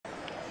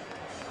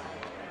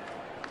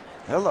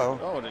Hello.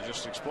 Oh, and it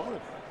just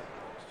exploded.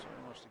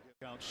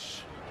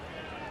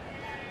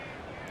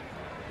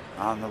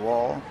 On the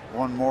wall.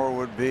 One more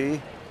would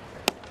be.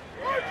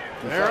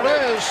 There it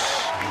is.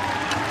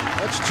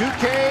 That's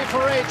 2K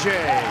for A.J.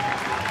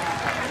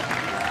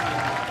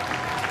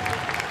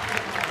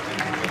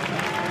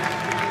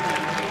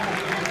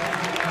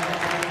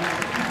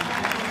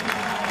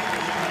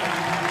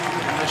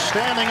 And a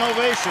standing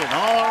ovation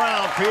all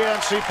around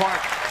PNC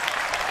Park.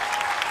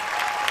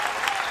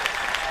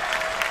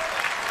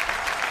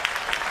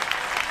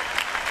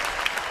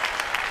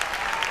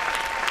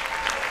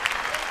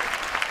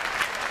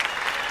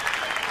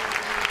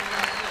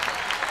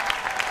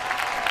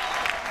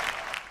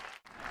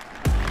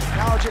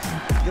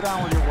 Get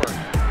on with your work.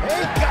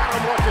 Hey, got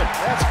him looking.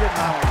 That's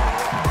getting on with your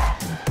work.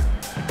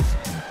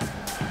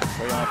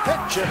 Way off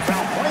pitch, and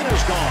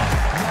Valbuena's gone.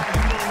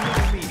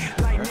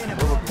 That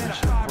little pitch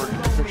for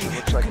this pitcher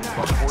looks like he's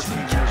about 14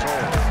 years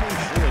old.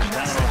 He is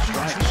down on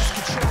strikes.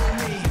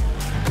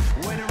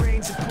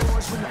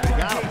 He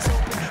got him.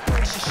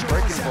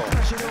 Breaking ball.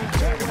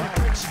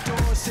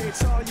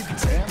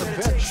 And the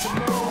pitch.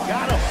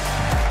 Got him.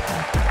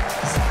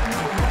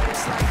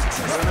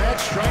 Burnett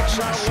strikes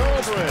out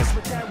Wildred.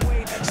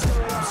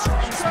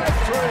 Strike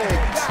three.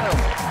 Got him.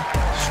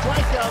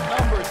 Strikeout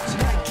number 10.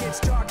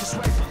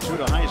 Two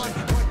to Heising.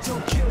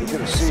 You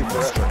get a C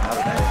for that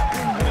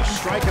one. And a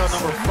strikeout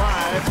number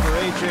 5 for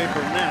A.J.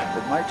 Burnett.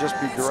 It might just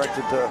be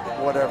directed to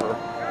whatever.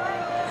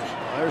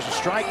 There's a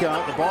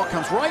strikeout. The ball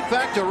comes right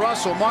back to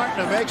Russell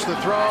Martin, who makes the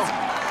throw.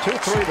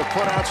 2-3 to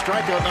put out.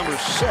 Strikeout number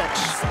 6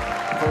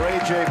 for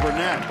A.J.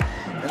 Burnett.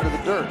 Into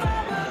the dirt.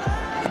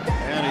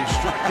 And he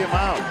struck him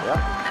out. Yep.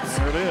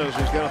 There it is.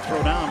 He's got to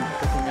throw down,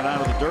 picking it out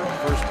of the dirt.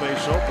 First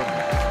base open.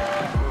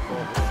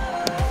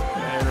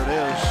 There it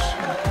is.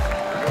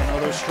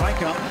 Another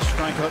strikeout.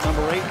 Strikeout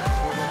number 8.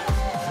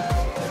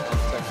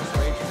 Texas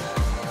Rangers.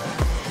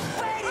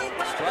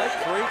 Strike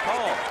 3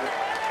 call.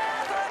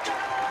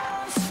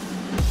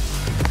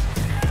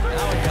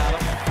 Now he got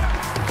him.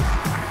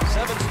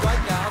 7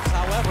 strikeouts.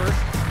 However,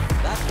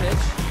 that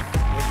pitch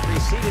was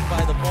preceded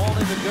by the ball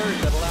in the dirt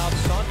that allowed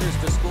Saunders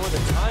to score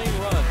the tying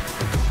run.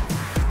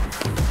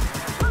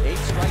 8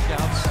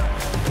 strikeouts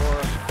for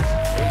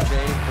A.J.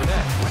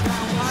 Burnett.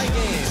 Tie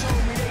game.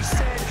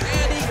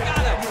 And he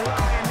got him.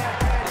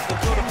 Have to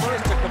throw to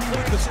first to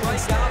complete the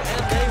strikeout,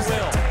 and they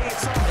will.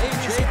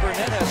 A.J.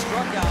 Burnett has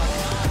struck out.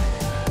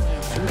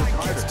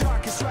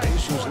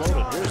 Bases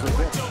loaded. Here's the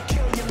pitch.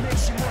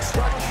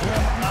 Struck him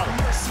out.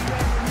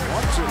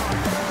 1-2.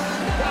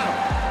 Got him.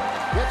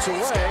 Gets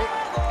away.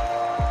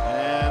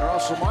 And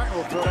Russell Martin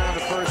will throw down to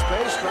first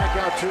base.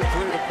 Strikeout 2-3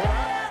 to put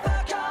out.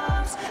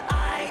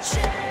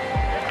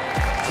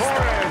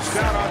 Torres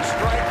down on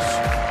strikes.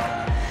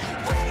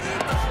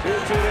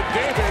 2-2 to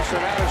Davis,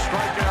 and that is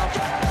strikeout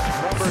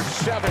number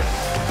 7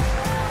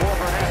 for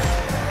Burnett.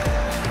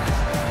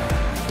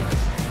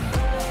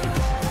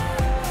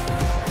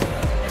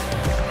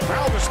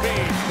 Valdez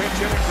pitch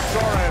hitting for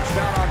Torres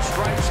down on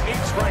strikes. 8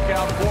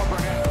 strikeout for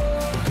Burnett.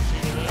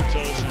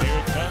 Here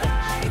it comes.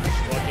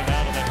 Striking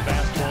out on that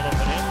fastball up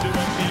and into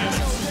the inning.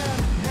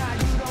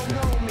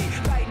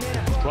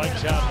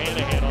 Strikes out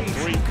Hanahan on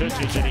 3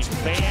 pitches, and he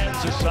fans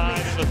aside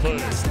in the third.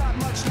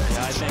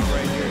 Yeah, I think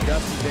right here,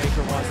 Dusty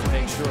Baker wants to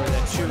make sure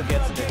that Chu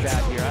gets an at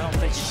bat here. I don't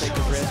think you take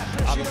the risk.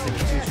 Obviously,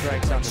 with 2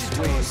 strikes on the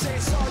squeeze.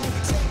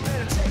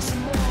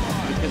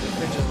 Because of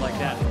pitches like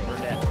that from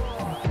Burnett.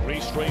 3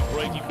 straight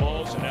breaking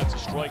balls, and that's a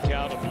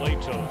strikeout of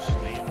Latos.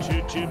 The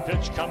 2-2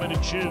 pitch coming to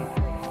Chu.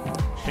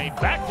 Came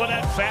back with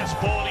that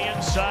fastball in the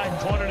inside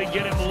corner to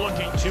get him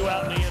looking. 2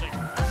 out in the inning.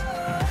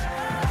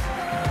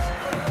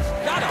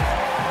 Got him.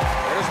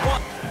 There's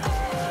one.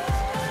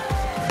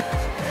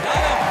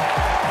 Got him.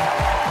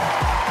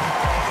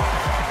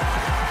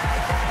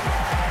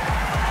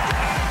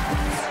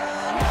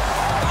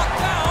 Knocked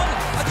down.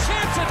 A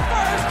chance at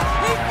first.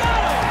 He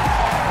got him.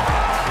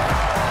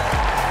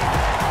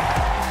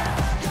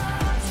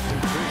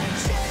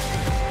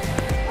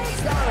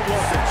 Got him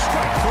looking.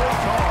 Strike 3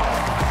 call.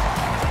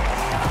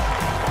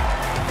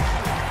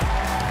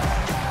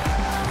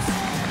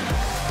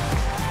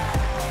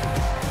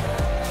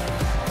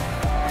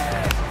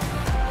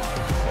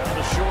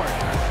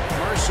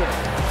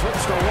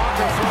 Flips to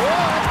Walker for 1.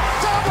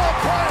 Double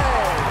play!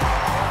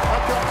 A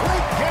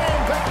complete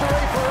game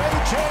victory for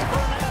A.J.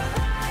 Burnett.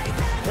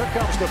 Here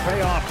comes the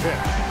payoff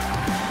pitch.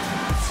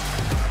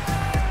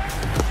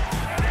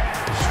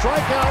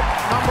 Strikeout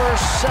number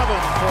 7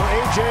 for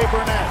A.J.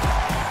 Burnett.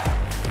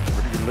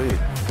 Pretty good lead.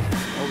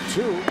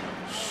 0-2.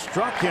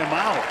 Struck him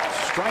out.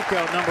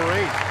 Strikeout number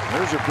 8.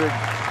 There's a big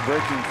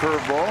breaking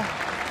curveball.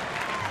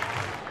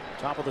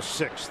 Top of the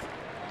 6th.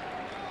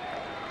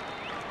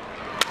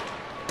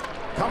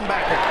 Come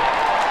back.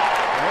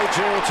 A.J.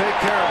 will take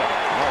care of it.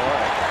 All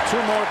right. 2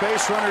 more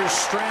base runners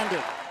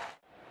stranded.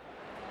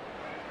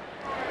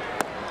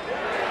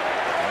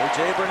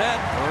 A.J. Burnett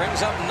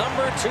rings up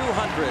number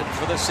 200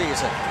 for the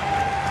season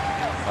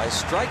by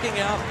striking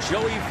out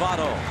Joey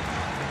Votto.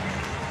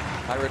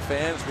 Pirate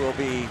fans will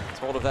be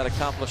told of that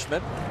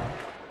accomplishment.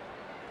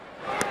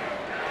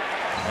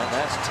 And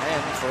that's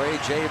 10 for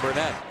A.J.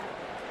 Burnett.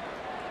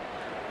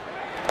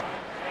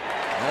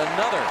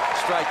 Another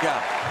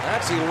strikeout.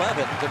 That's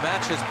 11 to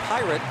match his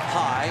Pirate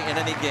high in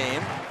any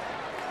game.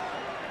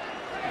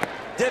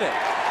 Did it.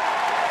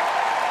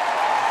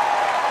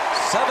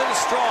 7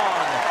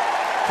 strong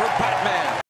for Batman.